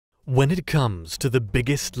When it comes to the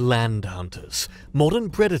biggest land hunters, modern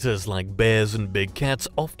predators like bears and big cats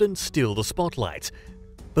often steal the spotlight.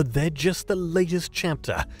 But they're just the latest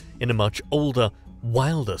chapter in a much older,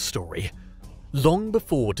 wilder story. Long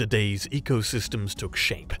before today's ecosystems took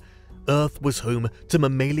shape, Earth was home to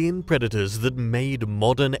mammalian predators that made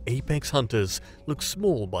modern apex hunters look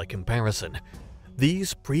small by comparison.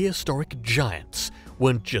 These prehistoric giants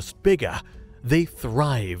weren't just bigger, they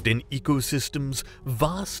thrived in ecosystems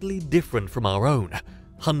vastly different from our own,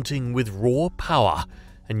 hunting with raw power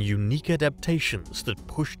and unique adaptations that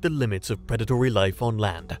pushed the limits of predatory life on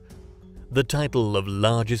land. The title of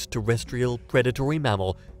largest terrestrial predatory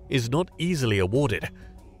mammal is not easily awarded.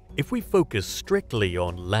 If we focus strictly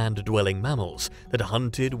on land-dwelling mammals that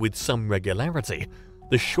hunted with some regularity,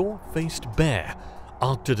 the short-faced bear,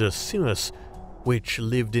 Arctodus, which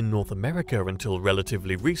lived in North America until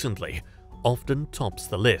relatively recently, often tops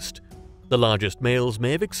the list. The largest males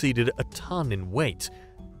may have exceeded a ton in weight,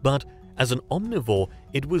 but as an omnivore,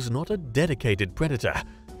 it was not a dedicated predator.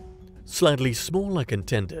 Slightly smaller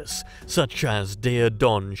contenders, such as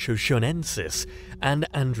Daeodon shoshonensis and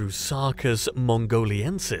Andrewsarchus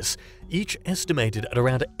mongoliensis, each estimated at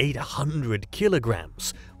around 800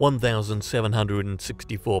 kilograms,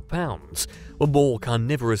 1,764 pounds, were more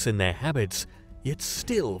carnivorous in their habits, yet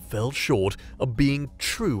still fell short of being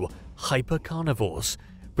true hypercarnivores,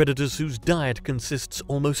 predators whose diet consists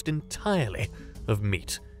almost entirely of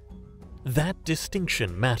meat. That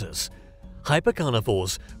distinction matters.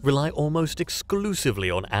 Hypercarnivores rely almost exclusively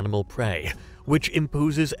on animal prey, which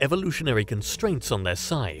imposes evolutionary constraints on their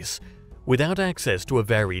size. Without access to a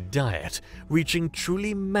varied diet, reaching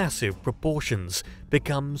truly massive proportions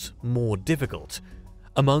becomes more difficult.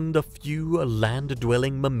 Among the few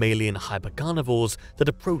land-dwelling mammalian hypercarnivores that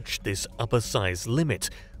approach this upper size limit,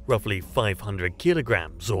 roughly 500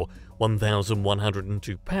 kilograms or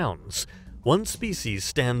 1,102 pounds, one species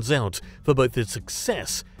stands out for both its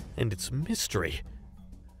success and its mystery.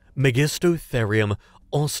 Megistotherium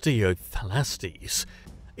osteothalastes,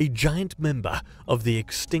 a giant member of the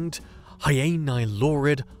extinct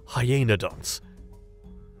Hyainailourid hyenodonts.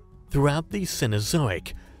 Throughout the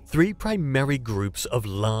Cenozoic, three primary groups of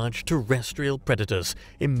large terrestrial predators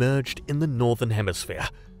emerged in the Northern Hemisphere.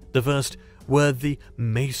 The first were the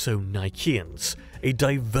Mesonechians, a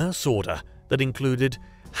diverse order that included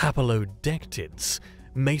Hapalodectids,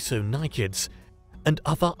 Mesoneichids, and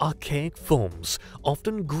other archaic forms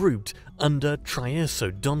often grouped under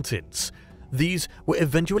Triasodontids. These were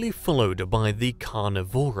eventually followed by the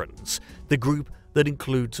Carnivorans, the group that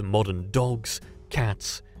includes modern dogs,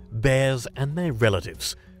 cats, bears, and their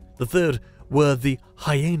relatives. The third were the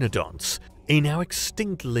hyenodonts, a now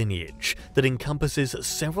extinct lineage that encompasses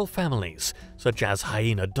several families such as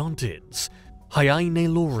hyenodontids,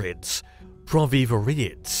 Hyainailourids,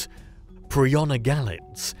 Provivoriids,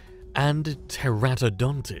 Prionogalids, and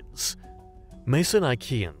Teratodontids.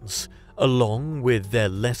 Mesoneichians, along with their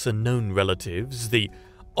lesser-known relatives, the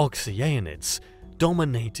Oxyaenids,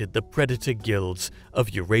 dominated the predator guilds of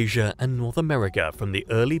Eurasia and North America from the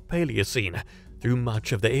early Paleocene through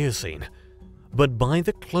much of the Eocene. But by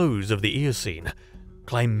the close of the Eocene,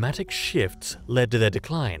 climatic shifts led to their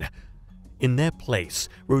decline. In their place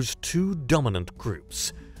rose two dominant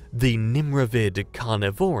groups, the Nimravid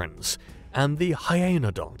carnivorans and the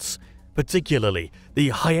hyaenodonts, particularly the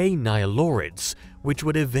Hyainailourids, which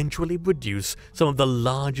would eventually produce some of the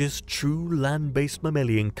largest true land-based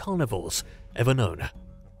mammalian carnivores ever known.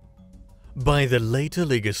 By the late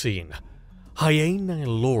Oligocene,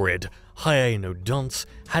 Hyainailourid hyenodonts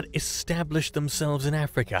had established themselves in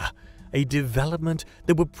Africa, a development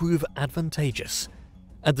that would prove advantageous.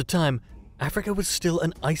 At the time, Africa was still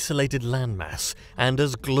an isolated landmass, and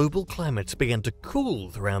as global climates began to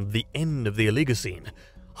cool around the end of the Oligocene,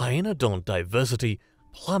 hyenodont diversity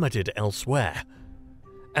plummeted elsewhere.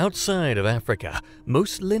 Outside of Africa,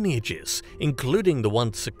 most lineages, including the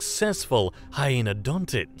once successful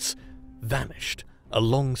hyenodontids, vanished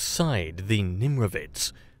alongside the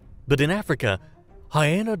Nimravids. But in Africa,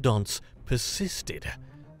 hyenodonts persisted.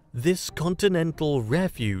 This continental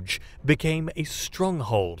refuge became a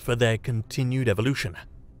stronghold for their continued evolution.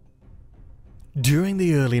 During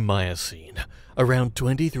the early Miocene, around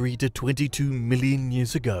 23 to 22 million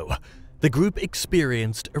years ago, the group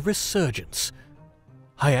experienced a resurgence.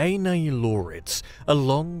 Hyainailourids,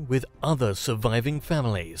 along with other surviving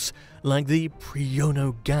families like the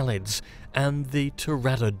Prionogalids and the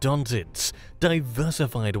Teratodontids,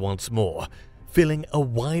 diversified once more, filling a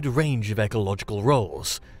wide range of ecological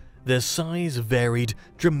roles. Their size varied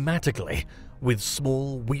dramatically, with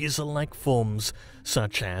small weasel-like forms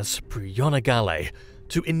such as Prionogale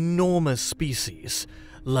to enormous species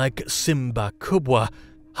like Simbacubwa,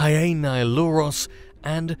 Hyainailourids,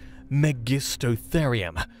 and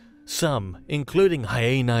Megistotherium. Some, including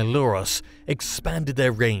Hyainailourids, expanded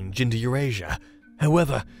their range into Eurasia.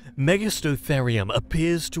 However, Megistotherium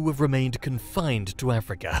appears to have remained confined to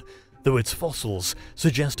Africa, though its fossils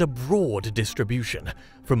suggest a broad distribution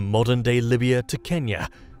from modern-day Libya to Kenya,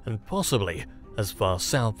 and possibly as far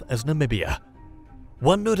south as Namibia.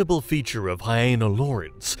 One notable feature of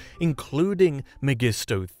Hyainailourids, including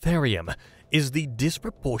Megistotherium, is the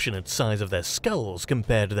disproportionate size of their skulls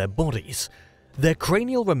compared to their bodies. Their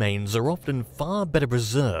cranial remains are often far better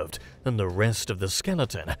preserved than the rest of the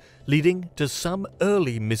skeleton, leading to some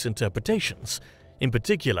early misinterpretations. In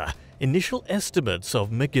particular, initial estimates of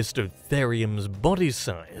Megistotherium's body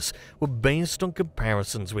size were based on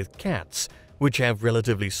comparisons with cats, which have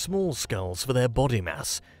relatively small skulls for their body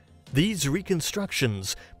mass. These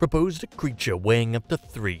reconstructions proposed a creature weighing up to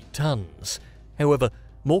 3 tons. However,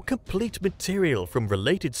 more complete material from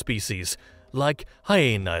related species like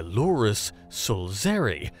Hyainailourus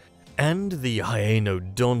sulzeri and the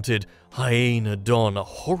hyenodontid Hyaenodon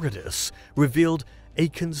horridus revealed a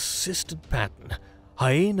consistent pattern.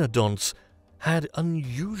 Hyaenodonts had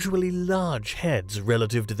unusually large heads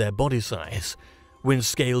relative to their body size. When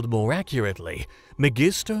scaled more accurately,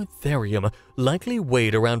 Megistotherium likely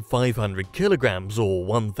weighed around 500 kilograms or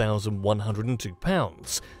 1,102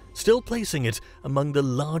 pounds, still placing it among the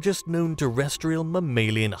largest known terrestrial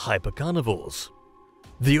mammalian hypercarnivores.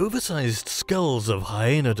 The oversized skulls of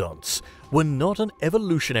hyaenodonts were not an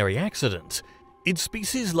evolutionary accident. In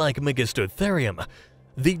species like Megistotherium,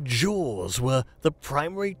 the jaws were the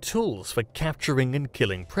primary tools for capturing and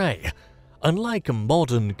killing prey. Unlike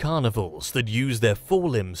modern carnivores that use their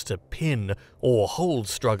forelimbs to pin or hold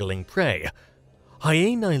struggling prey,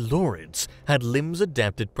 Hyainailourids had limbs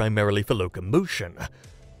adapted primarily for locomotion.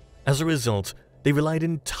 As a result, they relied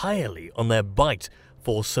entirely on their bite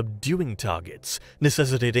for subduing targets,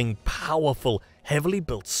 necessitating powerful, heavily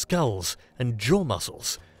built skulls and jaw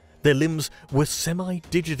muscles. Their limbs were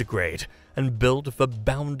semi-digitigrade and built for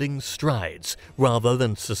bounding strides rather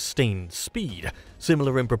than sustained speed,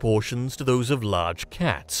 similar in proportions to those of large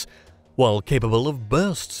cats. While capable of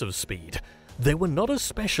bursts of speed, they were not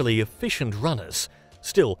especially efficient runners.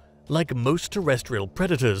 Still, like most terrestrial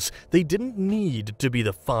predators, they didn't need to be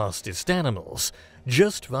the fastest animals,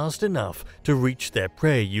 just fast enough to reach their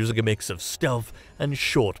prey using a mix of stealth and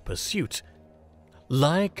short pursuit.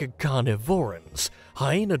 Like carnivores,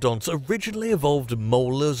 hyaenodonts originally evolved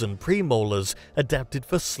molars and premolars adapted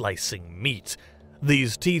for slicing meat.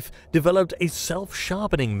 These teeth developed a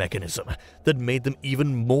self-sharpening mechanism that made them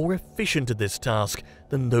even more efficient at this task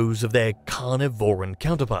than those of their carnivoran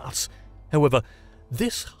counterparts. However,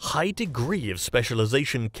 this high degree of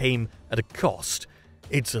specialization came at a cost.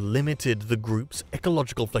 It limited the group's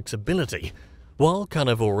ecological flexibility. While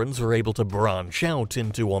carnivorans were able to branch out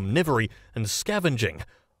into omnivory and scavenging,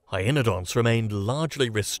 hyaenodonts remained largely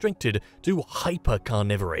restricted to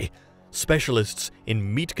hypercarnivory, specialists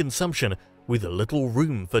in meat consumption with little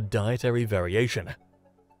room for dietary variation.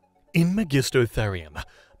 In Megistotherium,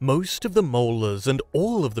 most of the molars and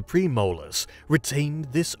all of the premolars retained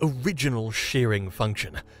this original shearing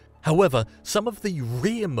function. However, some of the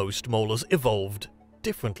rearmost molars evolved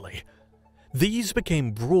differently. These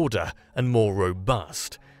became broader and more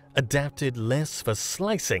robust, adapted less for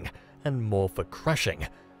slicing and more for crushing.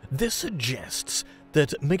 This suggests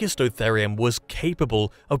that Megistotherium was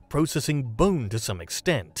capable of processing bone to some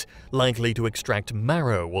extent, likely to extract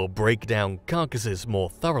marrow or break down carcasses more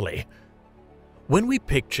thoroughly. When we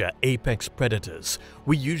picture apex predators,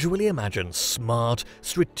 we usually imagine smart,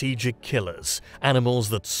 strategic killers, animals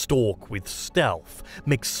that stalk with stealth,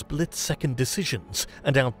 make split-second decisions,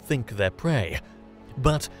 and outthink their prey.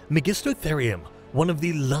 But Megistotherium, one of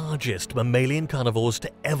the largest mammalian carnivores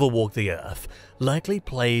to ever walk the earth, likely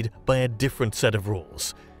played by a different set of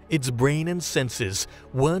rules. Its brain and senses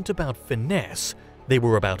weren't about finesse, they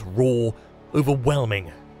were about raw,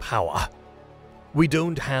 overwhelming power. We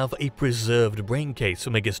don't have a preserved brain case for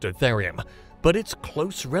Megistotherium, but its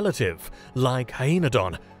close relative, like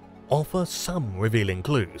Hyaenodon, offer some revealing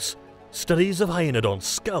clues. Studies of Hyaenodon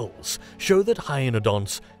skulls show that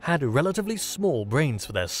Hyaenodonts had relatively small brains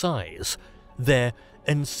for their size. Their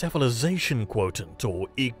encephalization quotient, or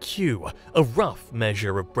EQ, a rough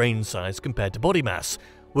measure of brain size compared to body mass,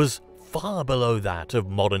 was far below that of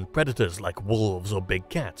modern predators like wolves or big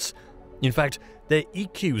cats. In fact, their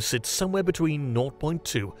EQ sits somewhere between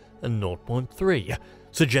 0.2 and 0.3,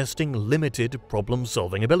 suggesting limited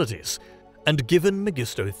problem-solving abilities. And given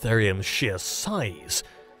Megistotherium's sheer size,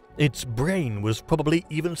 its brain was probably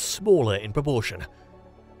even smaller in proportion.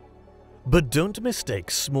 But don't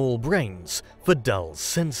mistake small brains for dull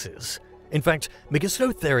senses. In fact,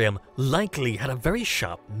 Megistotherium likely had a very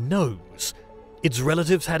sharp nose. Its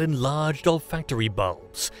relatives had enlarged olfactory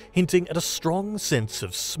bulbs, hinting at a strong sense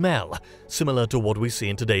of smell, similar to what we see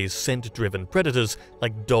in today's scent-driven predators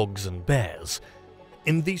like dogs and bears.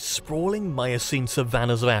 In the sprawling Miocene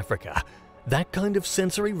savannas of Africa, that kind of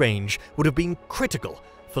sensory range would have been critical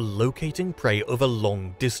for locating prey over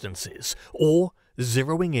long distances, or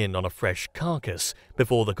zeroing in on a fresh carcass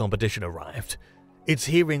before the competition arrived. Its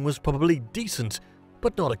hearing was probably decent,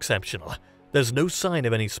 but not exceptional. There's no sign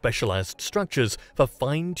of any specialized structures for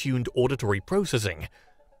fine-tuned auditory processing,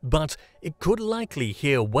 but it could likely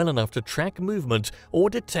hear well enough to track movement or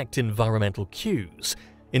detect environmental cues,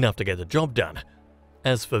 enough to get the job done.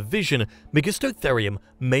 As for vision, Megistotherium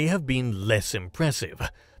may have been less impressive.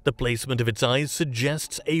 The placement of its eyes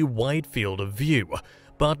suggests a wide field of view,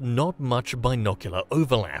 but not much binocular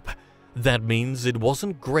overlap. That means it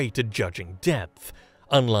wasn't great at judging depth.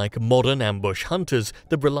 Unlike modern ambush hunters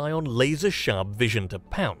that rely on laser-sharp vision to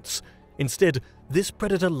pounce, instead, this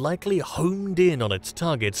predator likely homed in on its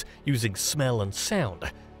targets using smell and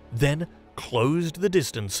sound, then closed the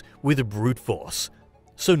distance with brute force.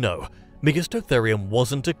 So no, Megistotherium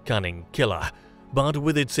wasn't a cunning killer, but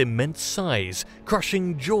with its immense size,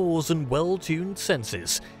 crushing jaws and well-tuned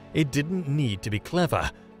senses, it didn't need to be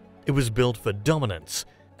clever. It was built for dominance,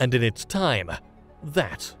 and in its time,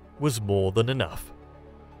 that was more than enough.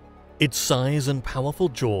 Its size and powerful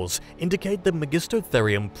jaws indicate that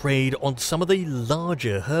Megistotherium preyed on some of the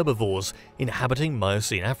larger herbivores inhabiting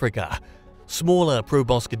Miocene Africa. Smaller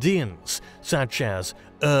proboscideans, such as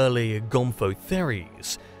early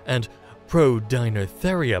Gomphotheres and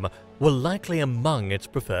Prodinotherium, were likely among its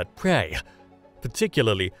preferred prey,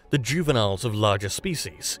 particularly the juveniles of larger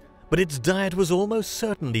species, but its diet was almost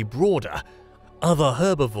certainly broader. Other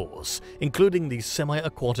herbivores, including the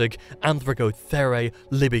semi-aquatic Anthracotherae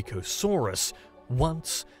Libycosaurus,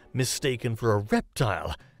 once mistaken for a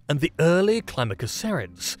reptile, and the early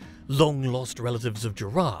Climacoserids, long-lost relatives of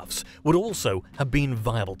giraffes, would also have been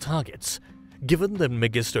viable targets. Given that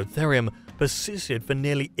Megistotherium persisted for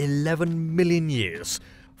nearly 11 million years,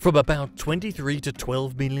 from about 23 to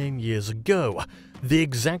 12 million years ago, the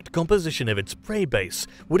exact composition of its prey base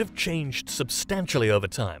would have changed substantially over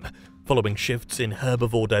time, following shifts in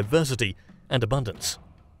herbivore diversity and abundance.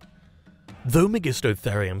 Though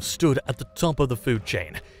Megistotherium stood at the top of the food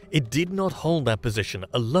chain, it did not hold that position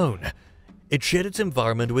alone. It shared its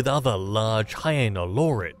environment with other large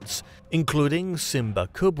Hyainailourids, including Simba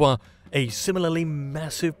kubwa, a similarly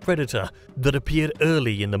massive predator that appeared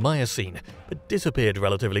early in the Miocene but disappeared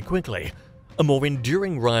relatively quickly. A more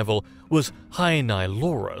enduring rival was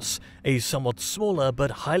Hyainailourus, a somewhat smaller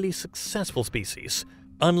but highly successful species.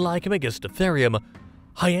 Unlike Megistotherium,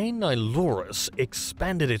 Hyainailourus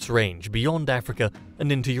expanded its range beyond Africa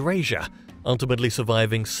and into Eurasia, ultimately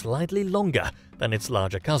surviving slightly longer than its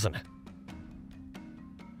larger cousin.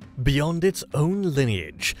 Beyond its own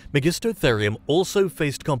lineage, Megistotherium also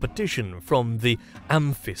faced competition from the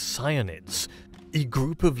Amphicyonids, a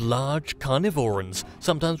group of large carnivores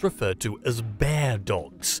sometimes referred to as bear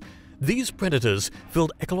dogs. These predators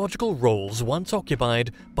filled ecological roles once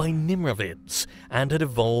occupied by nimravids and had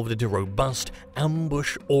evolved into robust,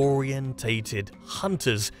 ambush-orientated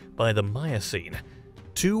hunters by the Miocene.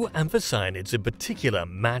 Two Amphicyonids in particular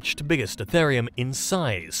matched Megistotherium in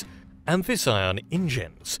size: Amphicyon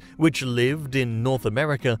ingens, which lived in North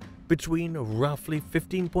America between roughly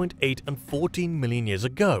 15.8 and 14 million years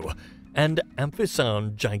ago, and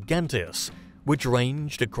Amphicyon giganteus, which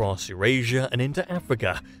ranged across Eurasia and into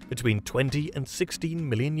Africa between 20 and 16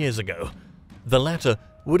 million years ago. The latter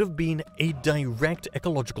would have been a direct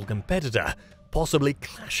ecological competitor, possibly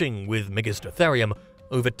clashing with Megistotherium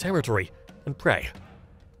over territory and prey.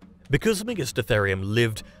 Because Megistotherium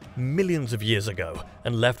lived millions of years ago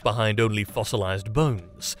and left behind only fossilized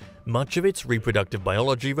bones, much of its reproductive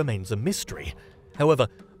biology remains a mystery. However,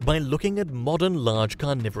 by looking at modern large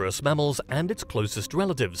carnivorous mammals and its closest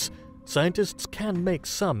relatives, scientists can make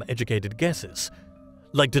some educated guesses.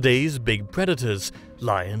 Like today's big predators,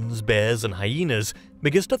 lions, bears, and hyenas,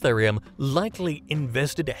 Megistotherium likely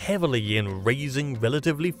invested heavily in raising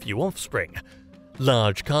relatively few offspring.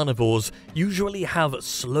 Large carnivores usually have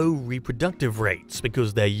slow reproductive rates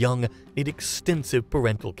because their young need extensive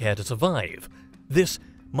parental care to survive. This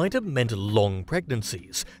might have meant long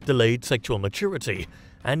pregnancies, delayed sexual maturity,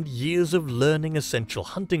 and years of learning essential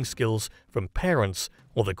hunting skills from parents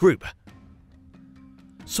or the group.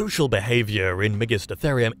 Social behavior in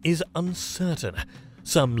Megistotherium is uncertain.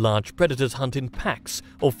 Some large predators hunt in packs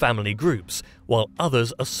or family groups, while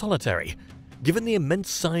others are solitary. Given the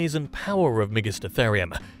immense size and power of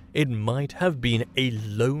Megistotherium, it might have been a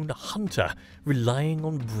lone hunter relying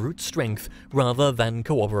on brute strength rather than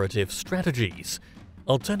cooperative strategies.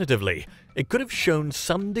 Alternatively, it could have shown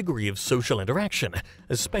some degree of social interaction,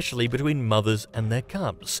 especially between mothers and their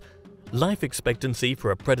cubs. Life expectancy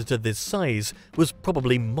for a predator this size was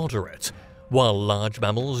probably moderate. While large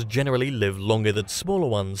mammals generally live longer than smaller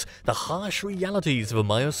ones, the harsh realities of a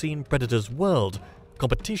Miocene predator's world,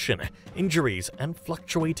 competition, injuries, and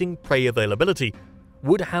fluctuating prey availability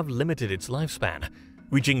would have limited its lifespan.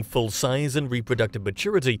 Reaching full size and reproductive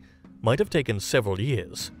maturity might have taken several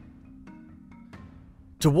years.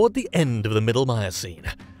 Toward the end of the Middle Miocene,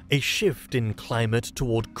 a shift in climate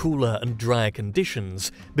toward cooler and drier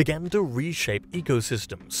conditions began to reshape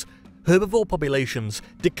ecosystems. Herbivore populations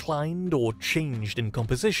declined or changed in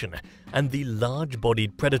composition, and the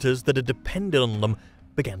large-bodied predators that had depended on them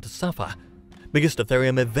began to suffer.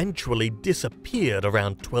 Megistotherium eventually disappeared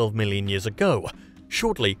around 12 million years ago,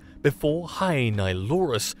 shortly before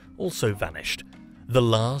Hyainailourids also vanished. The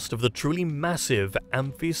last of the truly massive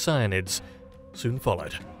amphicyonids soon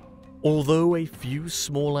followed. Although a few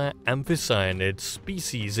smaller amphicyanid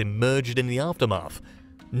species emerged in the aftermath,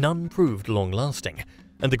 none proved long-lasting,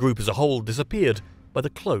 and the group as a whole disappeared by the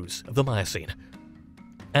close of the Miocene.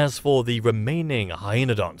 As for the remaining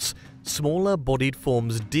hyenodonts, smaller-bodied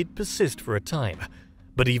forms did persist for a time,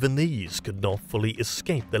 but even these could not fully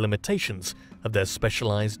escape the limitations of their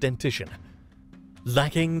specialized dentition.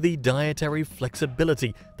 Lacking the dietary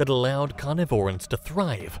flexibility that allowed carnivores to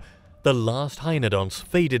thrive, the last hyenodonts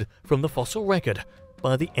faded from the fossil record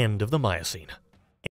by the end of the Miocene.